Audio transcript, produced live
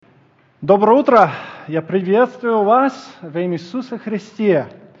Доброе утро! Я приветствую вас во имя Иисуса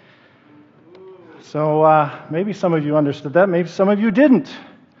Христе. So maybe some of you understood that, maybe some of you didn't.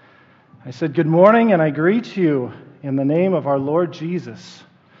 I said good morning and I greet you in the name of our Lord Jesus.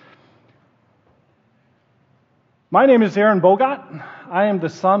 My name is Aaron Bogart. I am the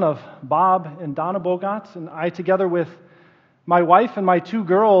son of Bob and Donna Bogart, and I, together with my wife and my two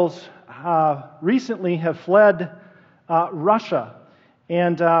girls, recently have fled Russia.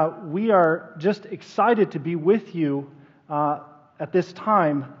 And we are just excited to be with you at this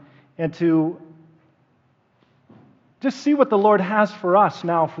time and to just see what the Lord has for us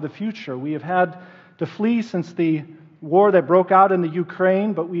now for the future. We have had to flee since the war that broke out in the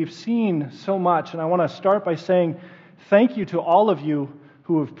Ukraine, but we've seen so much. And I want to start by saying thank you to all of you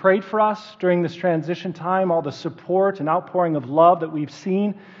who have prayed for us during this transition time. All the support and outpouring of love that we've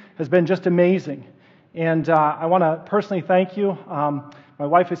seen has been just amazing. And I want to personally thank you. My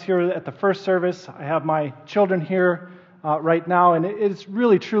wife is here at the first service. I have my children here right now, and it's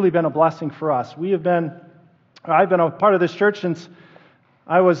really, truly been a blessing for us. I've been a part of this church since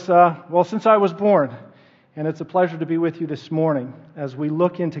I was born, and it's a pleasure to be with you this morning as we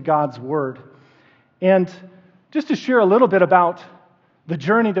look into God's Word. And just to share a little bit about the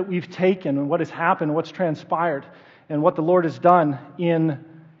journey that we've taken and what has happened, what's transpired, and what the Lord has done in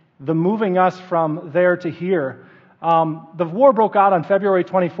the moving us from there to here. The war broke out on February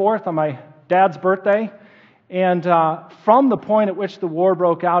 24th on my dad's birthday, and from the point at which the war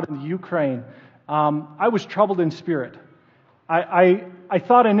broke out in the Ukraine, I was troubled in spirit. I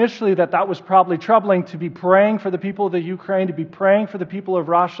thought initially that was probably troubling to be praying for the people of the Ukraine, to be praying for the people of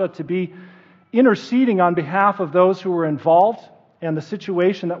Russia, to be interceding on behalf of those who were involved and the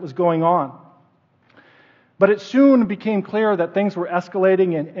situation that was going on. But it soon became clear that things were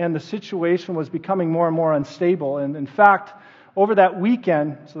escalating and the situation was becoming more and more unstable. And in fact, over that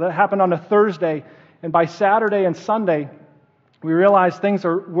weekend, so that happened on a Thursday, and by Saturday and Sunday, we realized things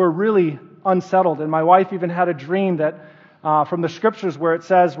were really unsettled. And my wife even had a dream that from the Scriptures where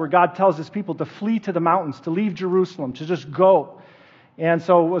God tells His people to flee to the mountains, to leave Jerusalem, to just go. And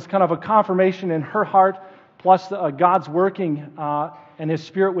so it was kind of a confirmation in her heart, plus God's working and His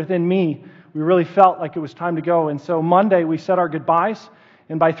Spirit within me. We really felt like it was time to go. And so Monday we said our goodbyes,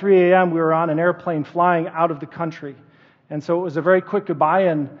 and by 3 a.m. we were on an airplane flying out of the country. And so it was a very quick goodbye,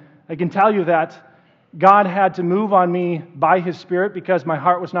 and I can tell you that God had to move on me by His Spirit because my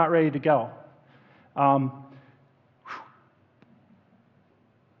heart was not ready to go.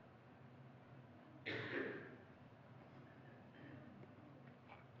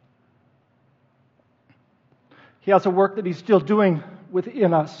 He has a work that He's still doing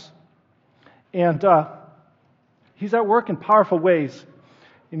within us. And He's at work in powerful ways.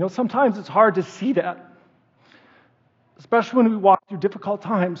 You know, sometimes it's hard to see that, especially when we walk through difficult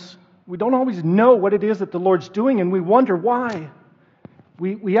times. We don't always know what it is that the Lord's doing, and we wonder why.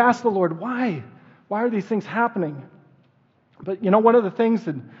 We ask the Lord, why? Why are these things happening? But, you know, one of the things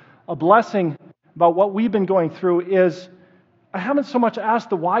that a blessing about what we've been going through is I haven't so much asked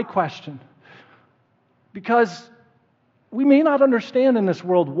the why question, because we may not understand in this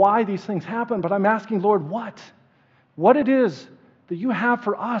world why these things happen, but I'm asking, Lord, what? What it is that you have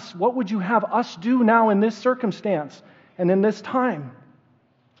for us? What would you have us do now in this circumstance and in this time?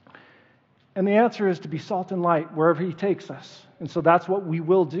 And the answer is to be salt and light wherever He takes us. And so that's what we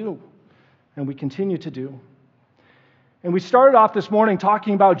will do, and we continue to do. And we started off this morning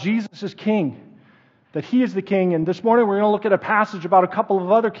talking about Jesus as King, that He is the King. And this morning we're going to look at a passage about a couple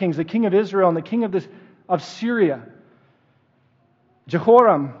of other kings, the king of Israel and the king of Syria.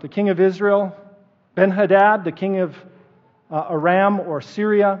 Jehoram, the king of Israel, Ben-Hadad, the king of Aram or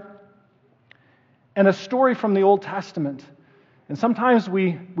Syria, and a story from the Old Testament. And sometimes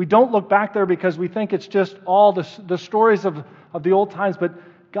we don't look back there because we think it's just all the stories of the old times, but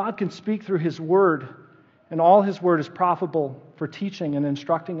God can speak through His Word, and all His Word is profitable for teaching and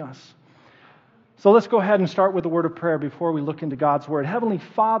instructing us. So let's go ahead and start with a word of prayer before we look into God's Word. Heavenly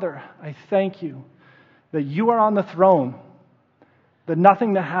Father, I thank You that You are on the throne, that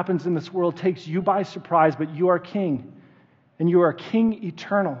nothing that happens in this world takes You by surprise, but You are King, and You are King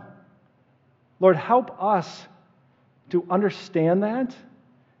eternal. Lord, help us to understand that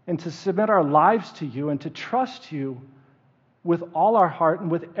and to submit our lives to You and to trust You with all our heart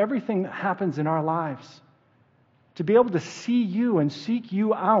and with everything that happens in our lives. To be able to see You and seek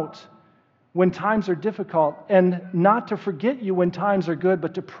You out when times are difficult, and not to forget You when times are good,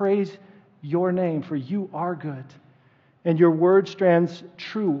 but to praise Your name, for You are good. And Your word stands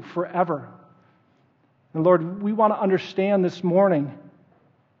true forever. And Lord, we want to understand this morning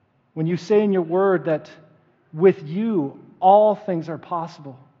when You say in Your word that with You all things are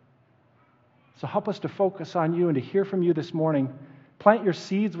possible. So help us to focus on you and to hear from you this morning. Plant your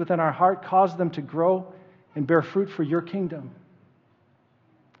seeds within our heart, cause them to grow and bear fruit for your kingdom,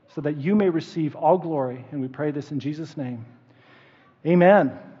 so that you may receive all glory. And we pray this in Jesus' name.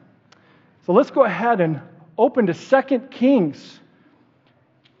 Amen. So let's go ahead and open to 2 Kings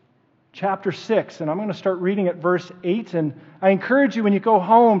chapter 6. And I'm going to start reading at verse 8. And I encourage you when you go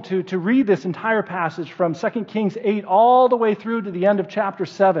home to read this entire passage from 2 Kings 8 all the way through to the end of chapter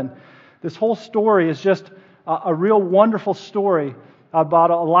 7. This whole story is just a real wonderful story about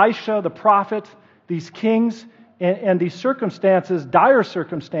Elisha, the prophet, these kings, and these circumstances, dire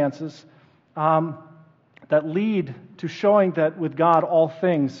circumstances, that lead to showing that with God all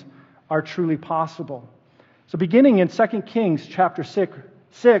things are truly possible. So beginning in 2 Kings chapter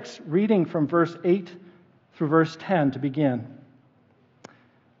 6, reading from verse 8 through verse 10 to begin.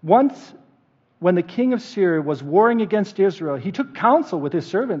 Once, when the king of Syria was warring against Israel, he took counsel with his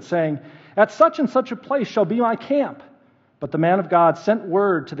servants, saying, "At such and such a place shall be my camp." But the man of God sent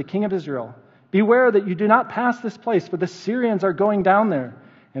word to the king of Israel, "Beware that you do not pass this place, for the Syrians are going down there."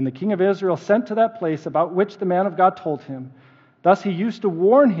 And the king of Israel sent to that place about which the man of God told him. Thus he used to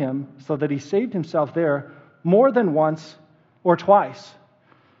warn him, so that he saved himself there more than once or twice.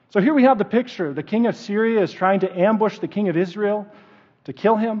 So here we have the picture. The king of Syria is trying to ambush the king of Israel to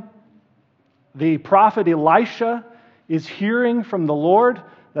kill him. The prophet Elisha is hearing from the Lord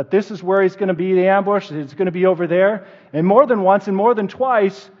that this is where he's going to be the ambush. It's going to be over there. And more than once and more than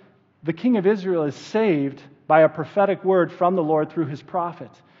twice, the king of Israel is saved by a prophetic word from the Lord through his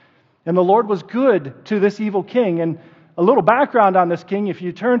prophet. And the Lord was good to this evil king. And a little background on this king, if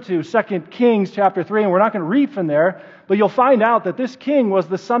you turn to 2 Kings chapter 3, and we're not going to read from there, but you'll find out that this king was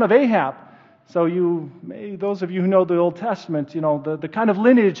the son of Ahab. So those of you who know the Old Testament, the kind of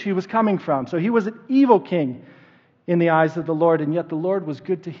lineage he was coming from. So he was an evil king in the eyes of the Lord, and yet the Lord was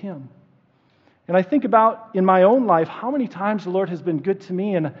good to him. And I think about in my own life how many times the Lord has been good to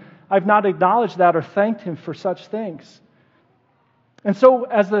me, and I've not acknowledged that or thanked him for such things. And so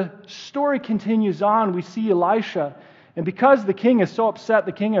as the story continues on, we see Elisha, and because the king is so upset,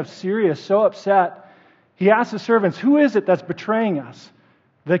 the king of Syria is so upset, he asks his servants, "Who is it that's betraying us?"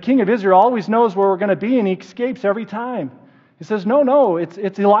 The king of Israel always knows where we're going to be, and he escapes every time. He says, No,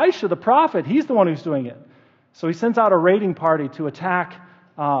 it's Elisha the prophet. He's the one who's doing it. So he sends out a raiding party to attack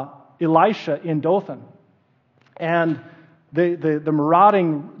Elisha in Dothan. And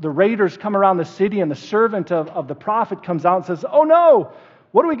the raiders come around the city, and the servant of the prophet comes out and says, "Oh no,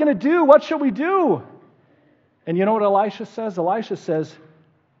 what are we going to do? What shall we do?" And you know what Elisha says? Elisha says,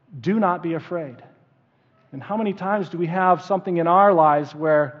 "Do not be afraid." And how many times do we have something in our lives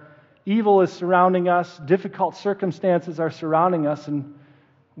where evil is surrounding us, difficult circumstances are surrounding us, and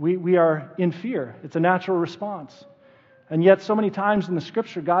we are in fear? It's a natural response. And yet so many times in the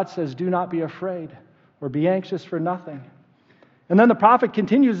Scripture, God says, "Do not be afraid," or "Be anxious for nothing." And then the prophet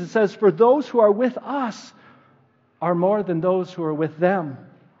continues and says, "For those who are with us are more than those who are with them."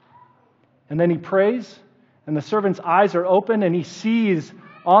 And then he prays, and the servant's eyes are open, and he sees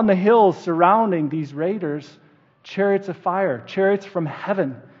on the hills surrounding these raiders chariots of fire, chariots from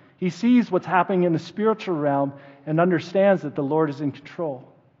heaven. He sees what's happening in the spiritual realm and understands that the Lord is in control.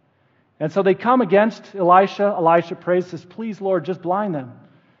 And so they come against Elisha. Elisha prays, says, "Please, Lord, just blind them."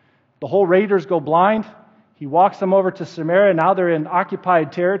 The whole raiders go blind. He walks them over to Samaria. Now they're in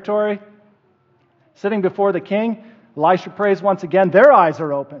occupied territory. Sitting before the king, Elisha prays once again. Their eyes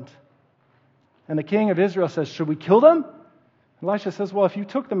are opened. And the king of Israel says, "Should we kill them?" Elisha says, "Well, if you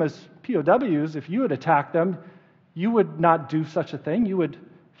took them as POWs, if you had attacked them, you would not do such a thing. You would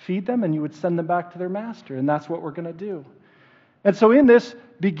feed them and you would send them back to their master. And that's what we're going to do." And so in this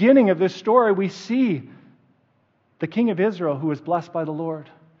beginning of this story, we see the king of Israel who was blessed by the Lord.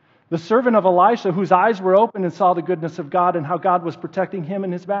 The servant of Elisha whose eyes were open and saw the goodness of God and how God was protecting him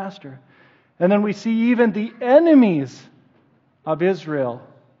and his master. And then we see even the enemies of Israel.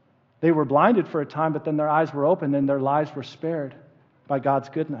 They were blinded for a time, but then their eyes were opened and their lives were spared by God's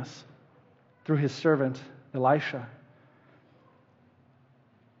goodness through his servant Elisha.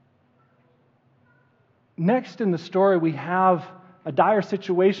 Next in the story, we have a dire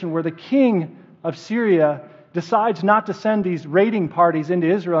situation where the king of Syria decides not to send these raiding parties into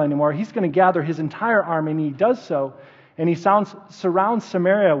Israel anymore. He's going to gather his entire army, and he does so. And he surrounds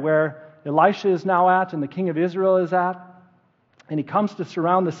Samaria, where Elisha is now at and the king of Israel is at. And he comes to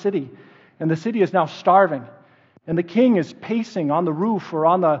surround the city. And the city is now starving. And the king is pacing on the roof or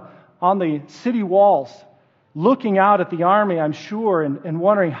on the city walls, looking out at the army, I'm sure, and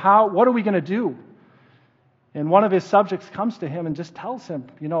wondering, what are we going to do? And one of his subjects comes to him and just tells him,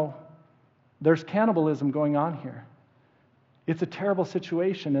 there's cannibalism going on here. It's a terrible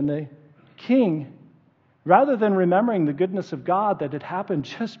situation. And the king, rather than remembering the goodness of God that had happened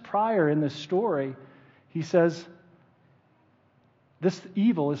just prior in this story, he says, this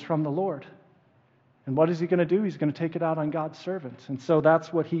evil is from the Lord. And what is he going to do? He's going to take it out on God's servants. And so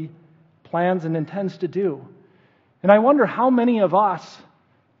that's what he plans and intends to do. And I wonder how many of us,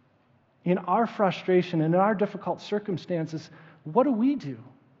 in our frustration and in our difficult circumstances, what do we do?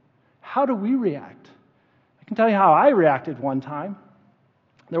 How do we react? I can tell you how I reacted one time.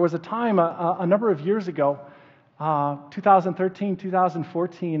 There was a time a number of years ago, 2013,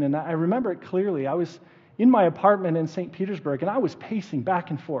 2014, and I remember it clearly. I was in my apartment in St. Petersburg, and I was pacing back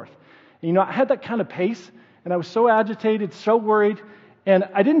and forth. And, I had that kind of pace, and I was so agitated, so worried, and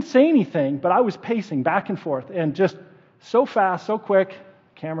I didn't say anything, but I was pacing back and forth, and just so fast, so quick,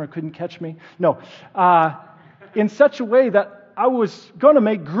 camera couldn't catch me. No, in such a way that I was going to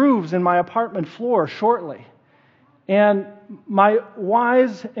make grooves in my apartment floor shortly. And my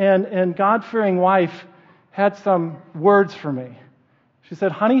wise and God-fearing wife had some words for me. She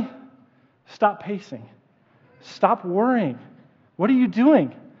said, honey, stop pacing. Stop worrying. What are you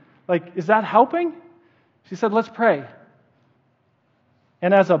doing? Like, is that helping? She said, let's pray.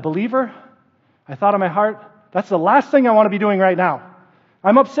 And as a believer, I thought in my heart, that's the last thing I want to be doing right now.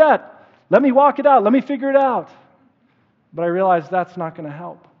 I'm upset. Let me walk it out. Let me figure it out. But I realized that's not going to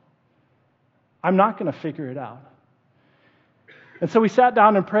help. I'm not going to figure it out. And so we sat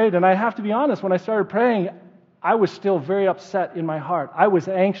down and prayed, and I have to be honest, when I started praying, I was still very upset in my heart. I was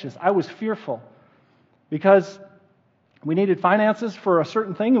anxious. I was fearful because we needed finances for a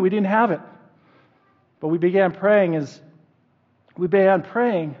certain thing, and we didn't have it. But we began praying. As we began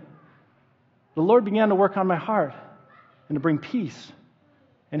praying, the Lord began to work on my heart and to bring peace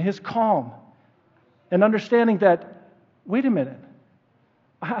and His calm and understanding that, wait a minute,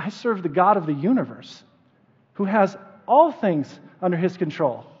 I serve the God of the universe who has all things under His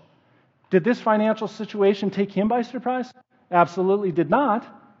control. Did this financial situation take Him by surprise? Absolutely did not.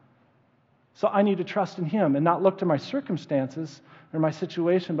 So I need to trust in Him and not look to my circumstances or my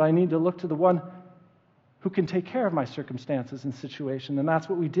situation, but I need to look to the one who can take care of my circumstances and situation. And that's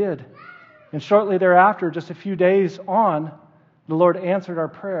what we did. And shortly thereafter, just a few days on, the Lord answered our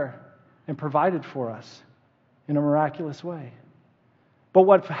prayer and provided for us in a miraculous way. But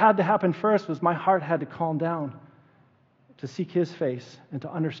what had to happen first was my heart had to calm down to seek His face and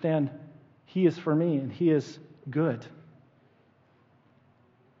to understand He is for me and He is good.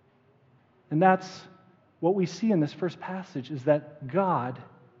 And that's what we see in this first passage, is that God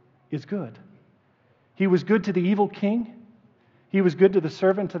is good. He was good to the evil king. He was good to the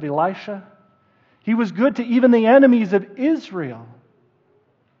servant of Elisha. He was good to even the enemies of Israel.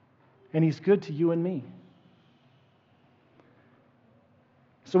 And He's good to you and me.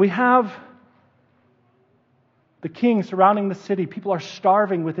 So we have the king surrounding the city. People are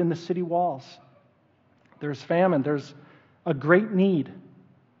starving within the city walls. There's famine. There's a great need.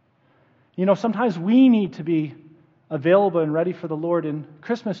 Sometimes we need to be available and ready for the Lord. In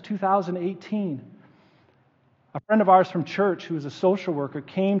Christmas 2018, a friend of ours from church who was a social worker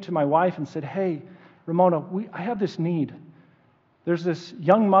came to my wife and said, hey, Ramona, I have this need. There's this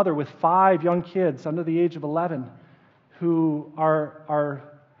young mother with 5 young kids under the age of 11 who are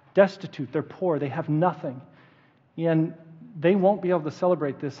destitute. They're poor. They have nothing. And they won't be able to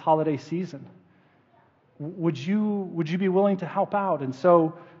celebrate this holiday season. Would you be willing to help out? And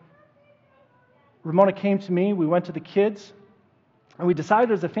so Ramona came to me. We went to the kids. And we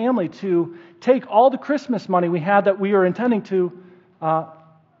decided as a family to take all the Christmas money we had that we were intending to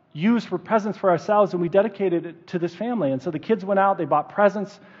use for presents for ourselves, and we dedicated it to this family. And so the kids went out. They bought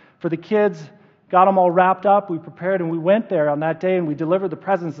presents for the kids, got them all wrapped up. We prepared, and we went there on that day, and we delivered the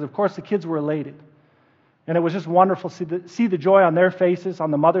presents. And of course, the kids were elated. And it was just wonderful to see the joy on their faces, on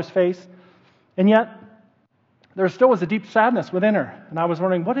the mother's face. And yet, there still was a deep sadness within her. And I was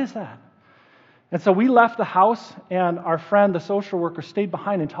wondering, what is that? And so we left the house, and our friend, the social worker, stayed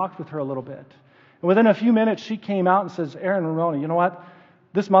behind and talked with her a little bit. And within a few minutes, she came out and says, Aaron, Ramona, you know what?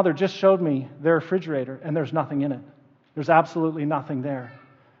 This mother just showed me their refrigerator, and there's nothing in it. There's absolutely nothing there.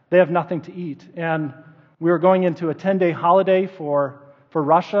 They have nothing to eat. And we were going into a 10-day holiday for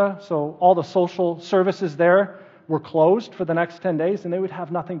Russia, so all the social services there were closed for the next 10 days, and they would have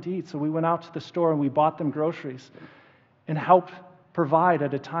nothing to eat. So we went out to the store, and we bought them groceries and helped provide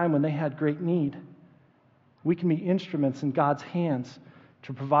at a time when they had great need. We can be instruments in God's hands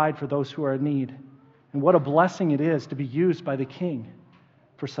to provide for those who are in need. And what a blessing it is to be used by the King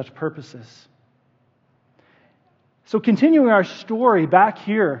for such purposes. So continuing our story back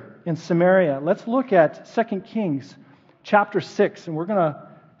here in Samaria, let's look at 2 Kings chapter 6, and we're going to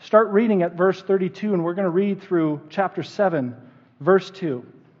start reading at verse 32, and we're going to read through chapter 7, verse 2.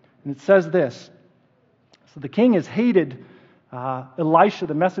 And it says this. So the king has hated Elisha,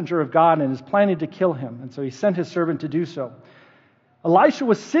 the messenger of God, and is planning to kill him. And so he sent his servant to do so. Elisha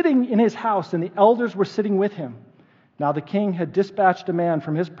was sitting in his house, and the elders were sitting with him. Now the king had dispatched a man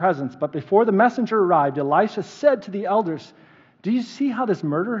from his presence, but before the messenger arrived, Elisha said to the elders, "Do you see how this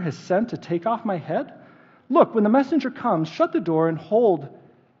murderer has sent to take off my head? Look, when the messenger comes, shut the door and hold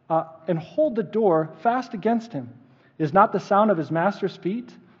the door fast against him. Is not the sound of his master's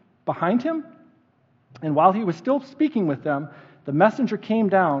feet behind him?" And while he was still speaking with them, the messenger came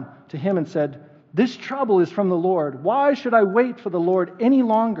down to him and said, "This trouble is from the Lord. Why should I wait for the Lord any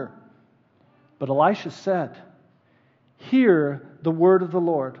longer?" But Elisha said, "Hear the word of the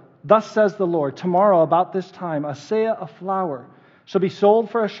Lord. Thus says the Lord, tomorrow about this time, a seah of flour shall be sold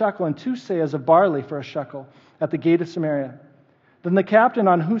for a shekel, and 2 seahs of barley for a shekel at the gate of Samaria." Then the captain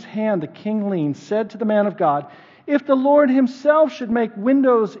on whose hand the king leaned said to the man of God, "If the Lord himself should make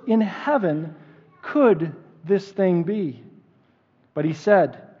windows in heaven, could this thing be?" But he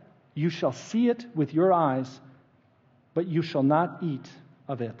said, "You shall see it with your eyes, but you shall not eat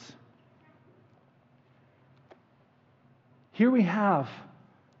of it." Here we have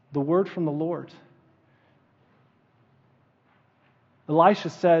the word from the Lord. Elisha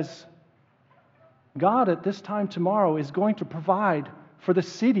says, God at this time tomorrow is going to provide for the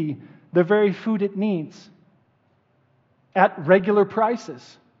city the very food it needs at regular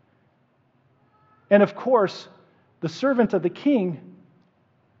prices. And of course, the servant of the king,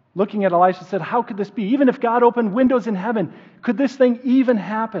 looking at Elisha, said, "How could this be? Even if God opened windows in heaven, could this thing even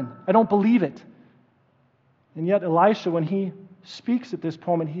happen? I don't believe it." And yet Elisha, when he speaks at this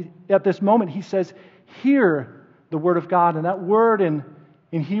moment, he says, "Hear the word of God." And that word in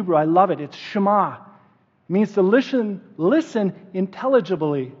Hebrew, I love it. It's Shema. It means to listen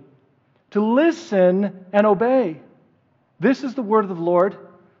intelligibly, to listen and obey. This is the word of the Lord,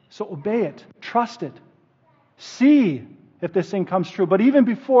 so obey it, trust it, see if this thing comes true. But even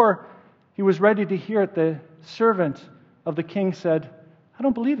before he was ready to hear it, the servant of the king said, "I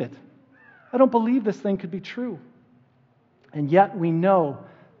don't believe it. I don't believe this thing could be true." And yet we know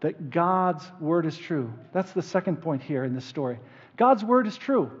that God's word is true. That's the second point here in this story. God's word is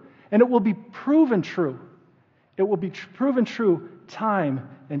true, and it will be proven true. It will be proven true time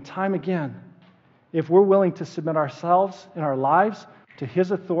and time again if we're willing to submit ourselves and our lives to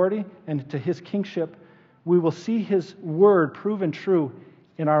His authority and to His kingship. We will see His word proven true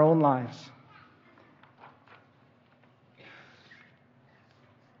in our own lives.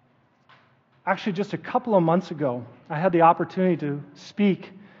 Actually, just a couple of months ago, I had the opportunity to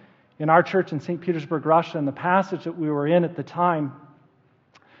speak in our church in St. Petersburg, Russia, and the passage that we were in at the time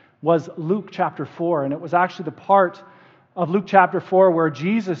was Luke chapter 4, and it was actually the part of Luke chapter 4 where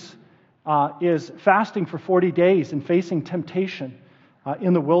Jesus is fasting for 40 days and facing temptation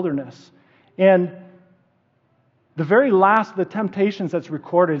in the wilderness. And the very last of the temptations that's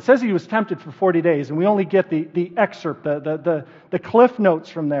recorded, it says he was tempted for 40 days, and we only get the excerpt, the cliff notes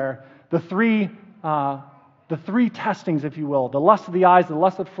from there, the three testings, if you will, the lust of the eyes, the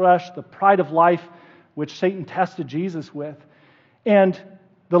lust of the flesh, the pride of life, which Satan tested Jesus with. And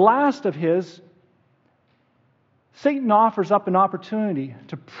the last of his, Satan offers up an opportunity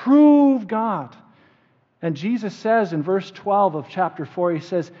to prove God. And Jesus says in verse 12 of chapter 4, He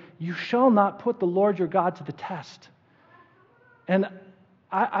says, "You shall not put the Lord your God to the test." And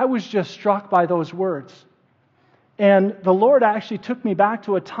I was just struck by those words. And the Lord actually took me back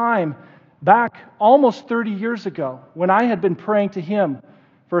to a time back almost 30 years ago when I had been praying to Him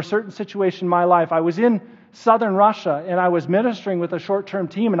for a certain situation in my life. I was in southern Russia and I was ministering with a short-term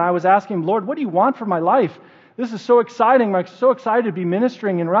team, and I was asking Him, "Lord, what do you want for my life? This is so exciting. I'm so excited to be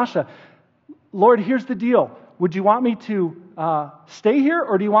ministering in Russia. Lord, here's the deal. Would you want me to stay here,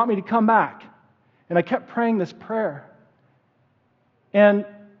 or do you want me to come back?" And I kept praying this prayer. And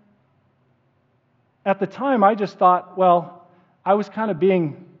at the time, I just thought, well, I was kind of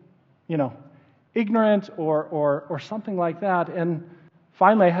being, ignorant or something like that. And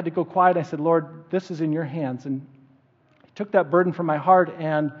finally, I had to go quiet. I said, "Lord, this is in your hands." And He took that burden from my heart,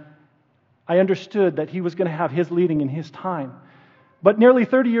 and I understood that He was going to have His leading in His time. But nearly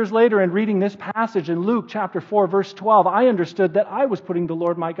 30 years later, in reading this passage in Luke chapter 4, verse 12, I understood that I was putting the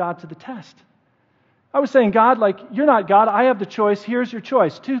Lord my God to the test. I was saying, "God, you're not God. I have the choice. Here's your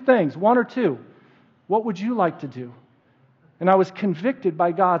choice. 2 things, 1 or 2. What would you like to do?" And I was convicted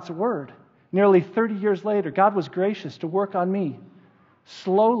by God's word. Nearly 30 years later, God was gracious to work on me,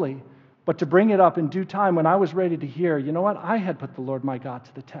 slowly, but to bring it up in due time when I was ready to hear, you know what? I had put the Lord my God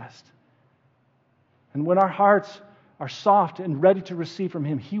to the test. And when our hearts are soft and ready to receive from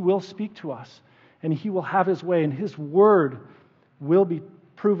Him, He will speak to us, and He will have His way, and His word will be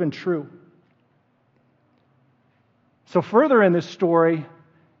proven true. So further in this story,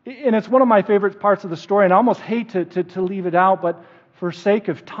 and it's one of my favorite parts of the story, and I almost hate to leave it out, but for sake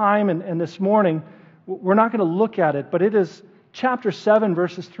of time and this morning, we're not going to look at it, but it is chapter 7,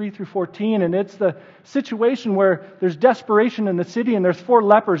 verses 3 through 14, and it's the situation where there's desperation in the city, and there's 4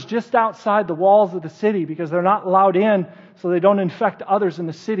 lepers just outside the walls of the city because they're not allowed in so they don't infect others in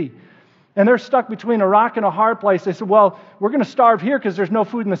the city. And they're stuck between a rock and a hard place. They said, well, we're going to starve here because there's no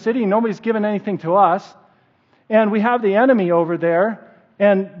food in the city, and nobody's given anything to us. And we have the enemy over there,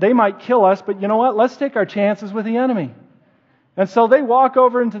 and they might kill us, but you know what? Let's take our chances with the enemy. And so they walk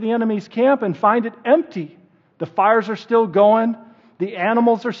over into the enemy's camp and find it empty. The fires are still going, the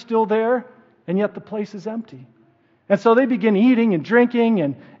animals are still there, and yet the place is empty. And so they begin eating and drinking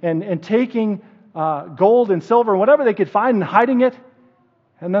and taking gold and silver and whatever they could find and hiding it.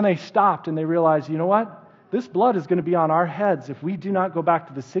 And then they stopped and they realized, you know what? This blood is going to be on our heads if we do not go back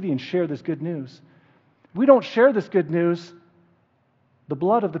to the city and share this good news. If we don't share this good news, the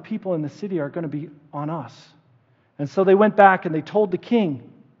blood of the people in the city are going to be on us. And so they went back and they told the king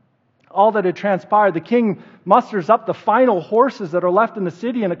all that had transpired. The king musters up the final horses that are left in the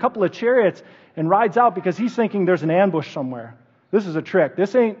city and a couple of chariots and rides out because he's thinking there's an ambush somewhere. This is a trick.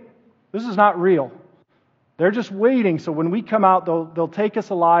 This is not real. They're just waiting, so when we come out, they'll take us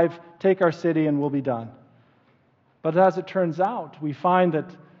alive, take our city, and we'll be done. But as it turns out, we find that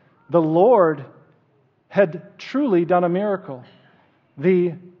the Lord had truly done a miracle.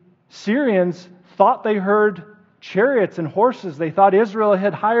 The Syrians thought they heard chariots and horses. They thought Israel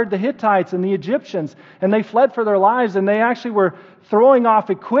had hired the Hittites and the Egyptians, and they fled for their lives, and they actually were throwing off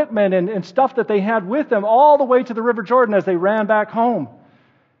equipment and stuff that they had with them all the way to the River Jordan as they ran back home.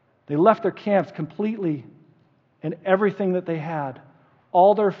 They left their camps completely and everything that they had,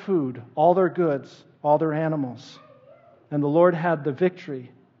 all their food, all their goods, all their animals. And the Lord had the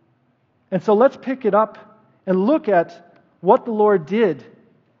victory. And so let's pick it up and look at what the Lord did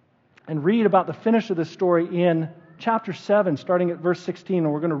and read about the finish of the story in chapter 7, starting at verse 16,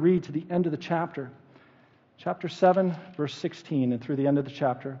 and we're going to read to the end of the chapter. Chapter 7, verse 16, and through the end of the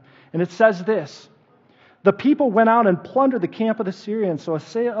chapter. And it says this: the people went out and plundered the camp of the Syrians, so a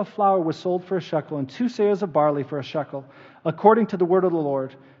seah of flour was sold for a shekel, and 2 seahs of barley for a shekel, according to the word of the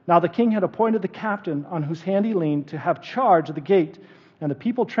Lord. Now the king had appointed the captain on whose hand he leaned to have charge of the gate, and the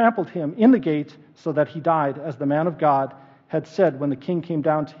people trampled him in the gate so that he died, as the man of God had said when the king came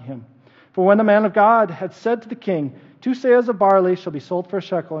down to him. For when the man of God had said to the king, 2 seahs of barley shall be sold for a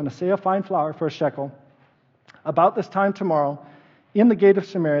shekel, and a seah of fine flour for a shekel, about this time tomorrow, in the gate of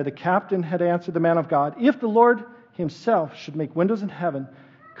Samaria, the captain had answered the man of God, if the Lord himself should make windows in heaven,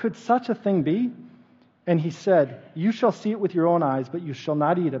 could such a thing be? And he said, you shall see it with your own eyes, but you shall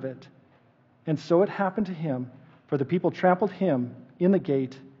not eat of it. And so it happened to him, for the people trampled him in the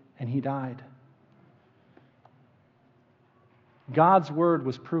gate, and he died. God's word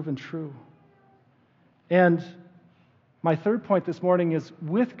was proven true. And my third point this morning is,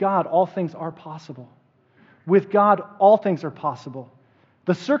 with God, all things are possible. With God, all things are possible.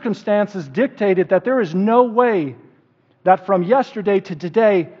 The circumstances dictated that there is no way that from yesterday to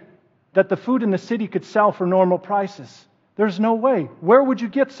today that the food in the city could sell for normal prices. There's no way. Where would you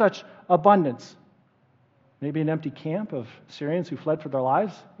get such abundance? Maybe an empty camp of Syrians who fled for their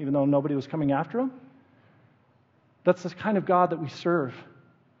lives, even though nobody was coming after them? That's the kind of God that we serve.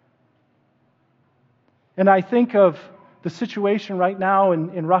 And I think of the situation right now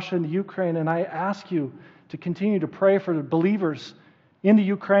in Russia and the Ukraine, and I ask you to continue to pray for the believers in the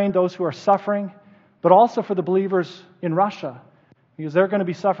Ukraine, those who are suffering, but also for the believers in Russia, because they're going to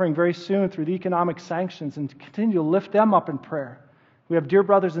be suffering very soon through the economic sanctions, and to continue to lift them up in prayer. We have dear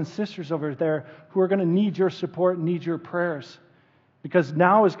brothers and sisters over there who are going to need your support, need your prayers, because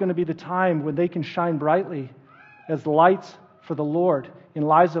now is going to be the time when they can shine brightly as lights for the Lord in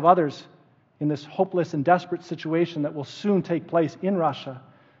lives of others in this hopeless and desperate situation that will soon take place in Russia.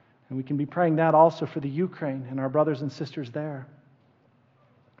 And we can be praying that also for the Ukraine and our brothers and sisters there.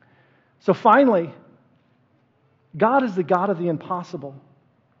 So finally, God is the God of the impossible.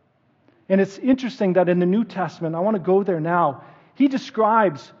 And it's interesting that in the New Testament, I want to go there now, He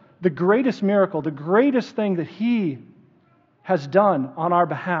describes the greatest miracle, the greatest thing that He has done on our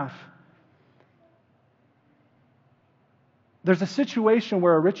behalf. There's a situation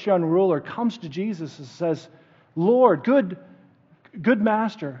where a rich young ruler comes to Jesus and says, Lord, good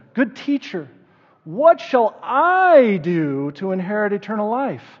master, good teacher, what shall I do to inherit eternal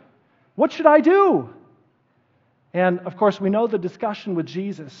life? What should I do? And of course, we know the discussion with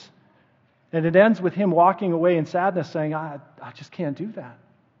Jesus. And it ends with him walking away in sadness saying, I just can't do that.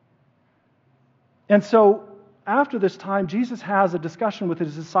 And so after this time, Jesus has a discussion with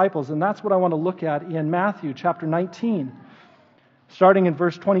his disciples, and that's what I want to look at in Matthew chapter 19, starting in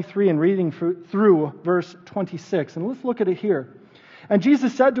verse 23 and reading through verse 26. And let's look at it here. And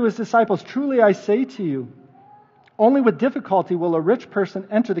Jesus said to his disciples, "Truly I say to you, only with difficulty will a rich person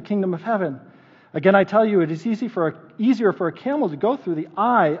enter the kingdom of heaven. Again, I tell you, it is easier for a camel to go through the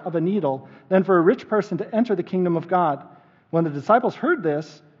eye of a needle than for a rich person to enter the kingdom of God." When the disciples heard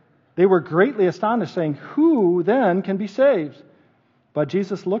this, they were greatly astonished, saying, "Who then can be saved?" But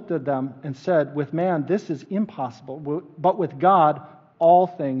Jesus looked at them and said, "With man this is impossible, but with God all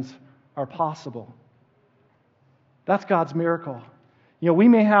things are possible." That's God's miracle. We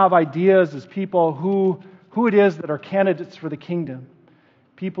may have ideas as people who it is that are candidates for the kingdom.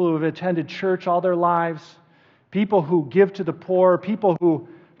 People who have attended church all their lives, people who give to the poor, people who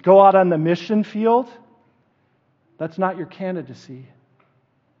go out on the mission field. That's not your candidacy.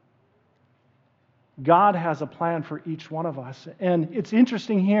 God has a plan for each one of us. And it's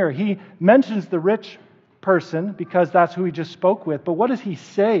interesting here. He mentions the rich person because that's who he just spoke with. But what does he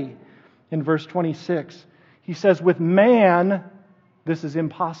say in verse 26? He says, "With man, this is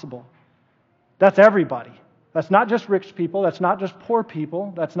impossible." That's everybody. That's not just rich people. That's not just poor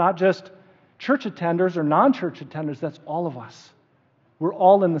people. That's not just church attenders or non-church attenders. That's all of us. We're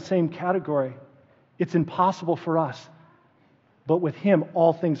all in the same category. It's impossible for us. But with him,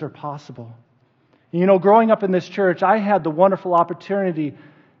 all things are possible. Growing up in this church, I had the wonderful opportunity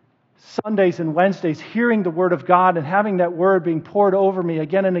Sundays and Wednesdays hearing the Word of God and having that Word being poured over me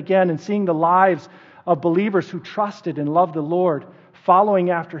again and again and seeing the lives of believers who trusted and loved the Lord, following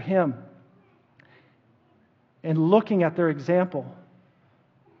after him, and looking at their example.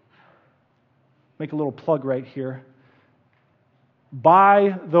 Make a little plug right here.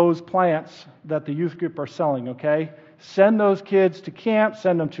 Buy those plants that the youth group are selling, okay? Send those kids to camp,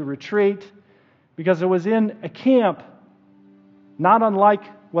 send them to retreat, because it was in a camp, not unlike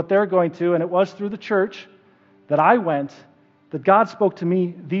what they're going to, and it was through the church that I went, that God spoke to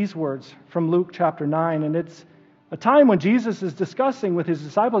me these words from Luke chapter 9. And it's a time when Jesus is discussing with his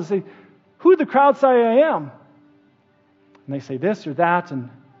disciples, say, "Who the crowd say I am?" And they say this or that, and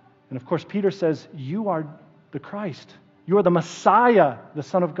of course Peter says, "You are the Christ. You are the Messiah, the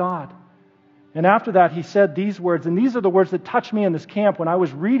Son of God." And after that he said these words, and these are the words that touched me in this camp when I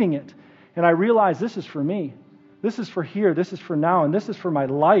was reading it. And I realized this is for me. This is for here. This is for now. And this is for my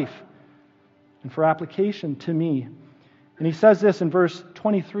life and for application to me. And he says this in verse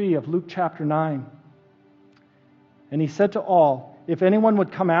 23 of Luke chapter 9. "And he said to all, 'If anyone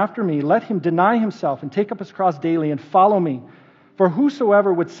would come after me, let him deny himself and take up his cross daily and follow me. For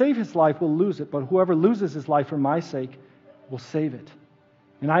whosoever would save his life will lose it, but whoever loses his life for my sake will save it.'"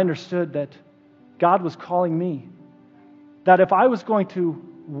 And I understood that God was calling me. That if I was going to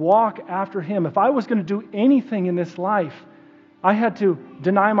walk after him, if I was going to do anything in this life, I had to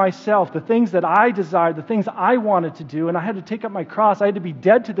deny myself, the things that I desired, the things I wanted to do, and I had to take up my cross. I had to be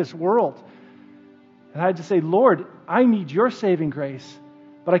dead to this world. And I had to say, "Lord, I need your saving grace,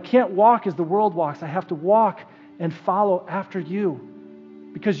 but I can't walk as the world walks. I have to walk and follow after you,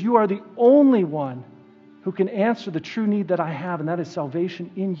 because you are the only one who can answer the true need that I have, and that is salvation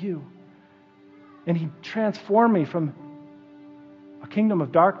in you." And he transformed me from a kingdom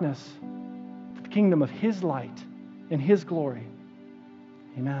of darkness to the kingdom of his light and his glory.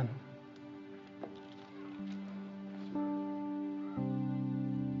 Amen.